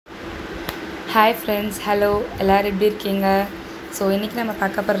Hi friends, hello, எல்லாரும் எப்படி இருக்கீங்க? ஸோ இன்றைக்கி நம்ம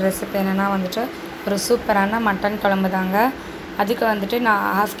பார்க்க போகிற ரெசிபி என்னென்னா ஒரு சூப்பரான மட்டன் குழம்பு தாங்க. அதுக்கு நான்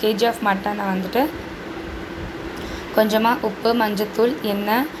 1/2 kg ஆஃப் மட்டனை கொஞ்சமாக உப்பு, மஞ்சத்தூள்,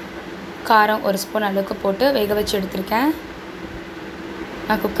 எண்ணெய், காரம் 1 ஸ்பூன் அளவுக்கு போட்டு வேக வச்சு எடுத்திருக்கேன்.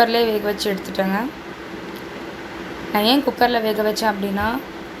 நான் குக்கர்லேயே வேக வச்சு எடுத்துட்டேங்க. நான் ஏன் குக்கரில் வேக வச்சேன் அப்படின்னா,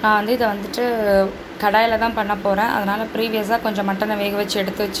 நான் இதை கடாயில் தான் பண்ண போகிறேன். அதனால் ப்ரீவியஸாக கொஞ்சம் மட்டனை வேக வச்சு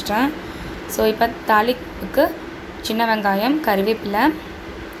எடுத்து வச்சுட்டேன். ஸோ இப்போ தாளிப்புக்கு சின்ன வெங்காயம், கறிவேப்பிலை,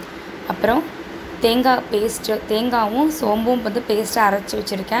 அப்புறம் தேங்காய் பேஸ்ட்டு, தேங்காயும் சோம்பும் பேஸ்ட்டை அரைச்சி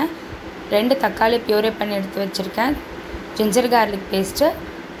வச்சுருக்கேன். 2 தக்காளி பியூரே பண்ணி எடுத்து வச்சுருக்கேன். ஜிஞ்சர் கார்லிக் பேஸ்ட்டு,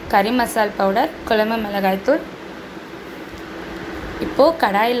 கறி மசால் பவுடர், குழம்பு மிளகாய்த்தூள். இப்போது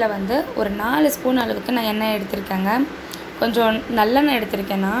கடாயில் ஒரு 4 ஸ்பூன் அளவுக்கு நான் எண்ணெய் எடுத்திருக்கேங்க. கொஞ்சம் நல்லெண்ணெய்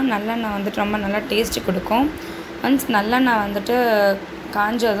எடுத்திருக்கேன்னா நல்லெண்ணெய் ரொம்ப நல்லா டேஸ்ட்டு கொடுக்கும். ஒன்ஸ் நல்லெண்ணெய்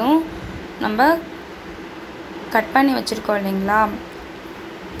காஞ்சதும் நம்ம கட் பண்ணி வச்சுருக்கோம் இல்லைங்களா,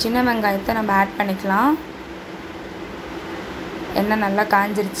 சின்ன வெங்காயத்தை நம்ம ஆட் பண்ணிக்கலாம். எண்ணெய் நல்லா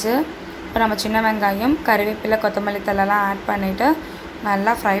காஞ்சிருச்சு. இப்போ நம்ம சின்ன வெங்காயம், கறிவேப்பிலை, கொத்தமல்லி தழைலாம் ஆட் பண்ணிவிட்டு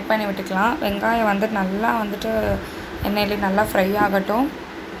நல்லா ஃப்ரை பண்ணி விட்டுக்கலாம். வெங்காயம் நல்லா எண்ணெயிலே நல்லா ஃப்ரை ஆகட்டும்.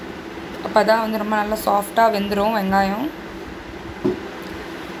 அப்போ தான் ரொம்ப நல்லா சாஃப்டாக வெந்துடும் வெங்காயம்.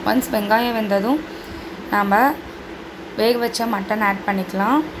 ஒன்ஸ் வெங்காயம் வெந்ததும் நாம் வேக வச்ச மட்டன் ஆட்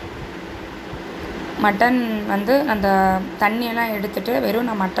பண்ணிக்கலாம். மட்டன் அந்த தண்ணியெல்லாம் எடுத்துகிட்டு வெறும்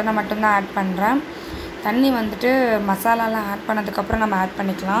நான் மட்டனை மட்டும்தான் ஆட் பண்ணுறேன். தண்ணி மசாலாலாம் ஆட் பண்ணதுக்கப்புறம் நம்ம ஆட்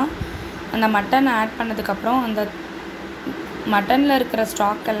பண்ணிக்கலாம். அந்த மட்டனை ஆட் பண்ணதுக்கப்புறம் அந்த மட்டனில் இருக்கிற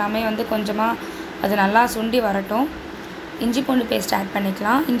ஸ்டாக் எல்லாமே கொஞ்சமாக அது நல்லா சுண்டி வரட்டும். இஞ்சி பூண்டு பேஸ்ட் ஆட்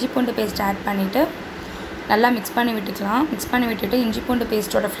பண்ணிக்கலாம். இஞ்சி பூண்டு பேஸ்ட் ஆட் பண்ணிவிட்டு நல்லா மிக்ஸ் பண்ணி விட்டுக்கலாம். மிக்ஸ் பண்ணி விட்டுட்டு இஞ்சி பூண்டு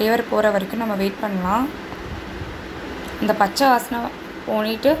பேஸ்ட்டோட ஃப்ளேவர் போகிற வரைக்கும் நம்ம வெயிட் பண்ணலாம். இந்த பச்சை வாசனை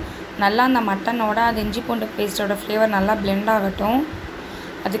போனிட்டு நல்லா அந்த மட்டனோட அந்த இஞ்சி பூண்டு பேஸ்ட்டோட ஃப்ளேவர் நல்லா பிளெண்ட் ஆகட்டும்.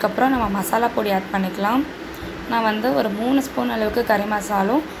 அதுக்கப்புறம் நம்ம மசாலா பொடி ஆட் பண்ணிக்கலாம். நான் ஒரு 3 ஸ்பூன் அளவுக்கு கறி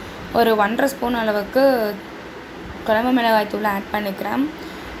மசாலும், ஒரு 1.5 ஸ்பூன் அளவுக்கு குழம்பு மிளகாய் தூளை ஆட் பண்ணிக்கிறேன்.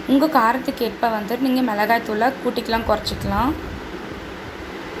 உங்கள் காரத்துக்கு ஏற்ப நீங்கள் மிளகாய் தூளை கூட்டிக்கலாம், குறைச்சிக்கலாம்.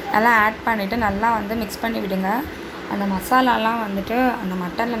 நல்லா ஆட் பண்ணிவிட்டு நல்லா மிக்ஸ் பண்ணி விடுங்க. அந்த மசாலாலாம் அந்த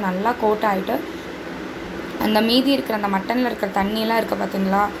மட்டனில் நல்லா கோட் ஆகிட்டு அந்த மீதி இருக்கிற அந்த மட்டனில் இருக்கிற தண்ணியெல்லாம் இருக்குது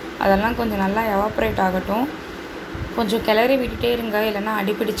பார்த்தீங்களா, அதெல்லாம் கொஞ்சம் நல்லா எவாப்ரேட் ஆகட்டும். கொஞ்சம் கிளறி விட்டுட்டே இருங்க, இல்லைன்னா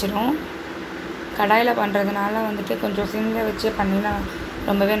அடிப்பிடிச்சிடும். கடாயில் பண்ணுறதுனால கொஞ்சம் சிம்மில் வச்சு பண்ணினா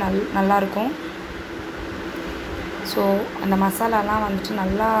ரொம்பவே நல்லாயிருக்கும். ஸோ அந்த மசாலாலாம்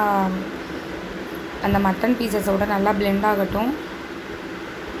நல்லா அந்த மட்டன் பீசஸோட நல்லா பிளெண்ட் ஆகட்டும்.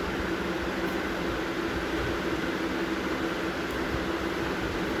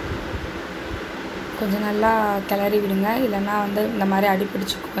 கொஞ்சம் நல்லா கிளறி விடுங்க, இல்லைன்னா இந்த மாதிரி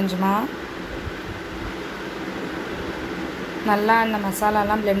அடிப்பிடிச்சிக்கும். கொஞ்சமாக நல்லா அந்த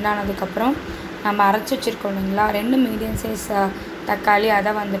மசாலாலாம் பிளெண்ட் ஆனதுக்கப்புறம் நம்ம அரைச்சி வச்சுருக்கோம் இல்லைங்களா, 2 மீடியம் சைஸ் தக்காளி,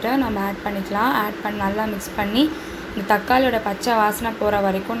 அதை நம்ம ஆட் பண்ணிக்கலாம். ஆட் பண்ணி நல்லா மிக்ஸ் பண்ணி இந்த தக்காளியோட பச்சை வாசனை போகிற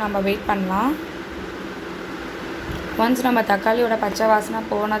வரைக்கும் நம்ம வெயிட் பண்ணலாம். ஒன்ஸ் நம்ம தக்காளியோட பச்சை வாசனை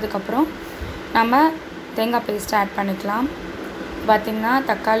போனதுக்கப்புறம் நம்ம தேங்காய் பேஸ்ட்டை ஆட் பண்ணிக்கலாம். பார்த்திங்கன்னா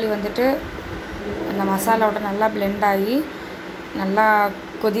தக்காளி அந்த மசாலாவோட நல்லா பிளெண்ட் ஆகி நல்லா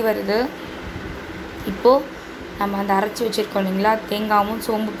கொதி வருது. இப்போது நம்ம அந்த அரைச்சி வச்சுருக்கோம் இல்லைங்களா, தேங்காயும்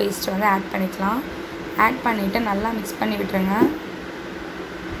சோம்பு பேஸ்ட்டு ஆட் பண்ணிக்கலாம். ஆட் பண்ணிவிட்டு நல்லா மிக்ஸ் பண்ணி விட்டுருங்க.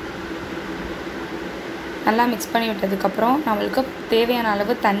 நல்லா மிக்ஸ் பண்ணி விட்டதுக்கப்புறம் நம்மளுக்கு தேவையான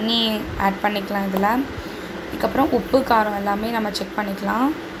அளவு தண்ணி ஆட் பண்ணிக்கலாம். இதுக்கப்புறம் உப்பு, காரம் எல்லாமே நம்ம செக் பண்ணிக்கலாம்.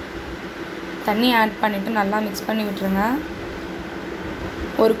 தண்ணி ஆட் பண்ணிவிட்டு நல்லா மிக்ஸ் பண்ணி விட்டுருங்க.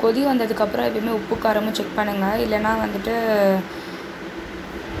 ஒரு கொதி வந்ததுக்கப்புறம் எப்பயுமே உப்பு காரமும் செக் பண்ணுங்கள், இல்லைன்னா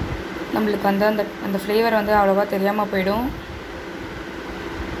நம்மளுக்கு அந்த ஃப்ளேவர் அவ்வளோவா தெரியாமல் போயிடும்.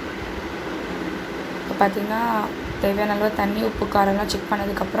 இப்போ பார்த்திங்கன்னா தேவையான அளவு தண்ணி, உப்பு, காரம்லாம் செக்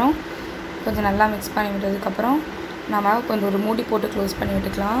பண்ணதுக்கப்புறம் கொஞ்சம் நல்லா மிக்ஸ் பண்ணி விட்டதுக்கப்புறம் நம்ம கொஞ்சம் ஒரு மூடி போட்டு க்ளோஸ் பண்ணி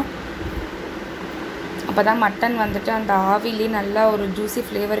விட்டுக்கலாம். அப்போ தான் மட்டன் அந்த ஆவிலே நல்லா ஒரு ஜூஸி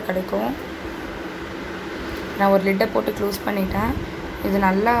ஃப்ளேவர் கிடைக்கும். நான் ஒரு லிட்டை போட்டு க்ளோஸ் பண்ணிட்டேன். இது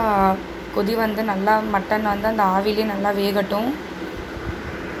நல்லா கொதி நல்லா மட்டன் அந்த ஆவிலே நல்லா வேகட்டும்.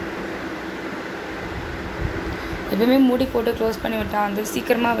 எப்பவுமே மூடி போட்டு க்ளோஸ் பண்ணி விட்டால்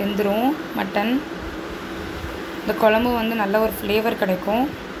சீக்கிரமாக வெந்துடும் மட்டன். இந்த குழம்பு நல்ல ஒரு ஃப்ளேவர் கிடைக்கும்.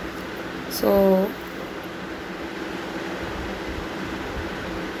 ஸோ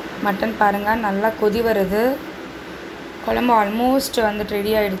மட்டன் பாருங்கள் நல்லா கொதி வருது. குழம்பு ஆல்மோஸ்ட்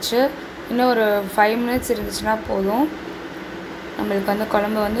ரெடி ஆகிடுச்சு. இன்னும் ஒரு 5 மினிட்ஸ் இருந்துச்சுன்னா போதும். நம்மளுக்கு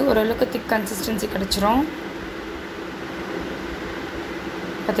குழம்பு ஓரளவுக்கு திக் கன்சிஸ்டன்சி கிடச்சிரும்.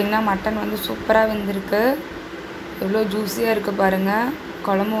 பார்த்திங்கன்னா மட்டன் வந்து சூப்பராக வெந்திருக்கு. எவ்வளோ ஜூஸியாக இருக்குது பாருங்கள்.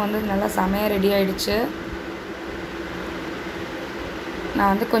 குழம்பு வந்து நல்லா செமையாக ரெடி ஆகிடுச்சு.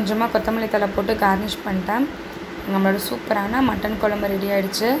 நான் வந்து கொஞ்சமாக கொத்தமல்லி தழை போட்டு கார்னிஷ் பண்ணிட்டேன். நம்மளோட சூப்பரான மட்டன் குழம்பு ரெடி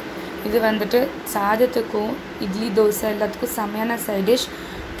ஆகிடுச்சு. இது வந்துட்டு சாதத்துக்கும் இட்லி தோசை எல்லாத்துக்கும் செமையான சைட் டிஷ்.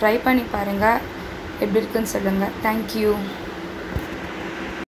 ட்ரை பண்ணி பாருங்கள், எப்படி இருக்குன்னு சொல்லுங்கள். தேங்க்யூ.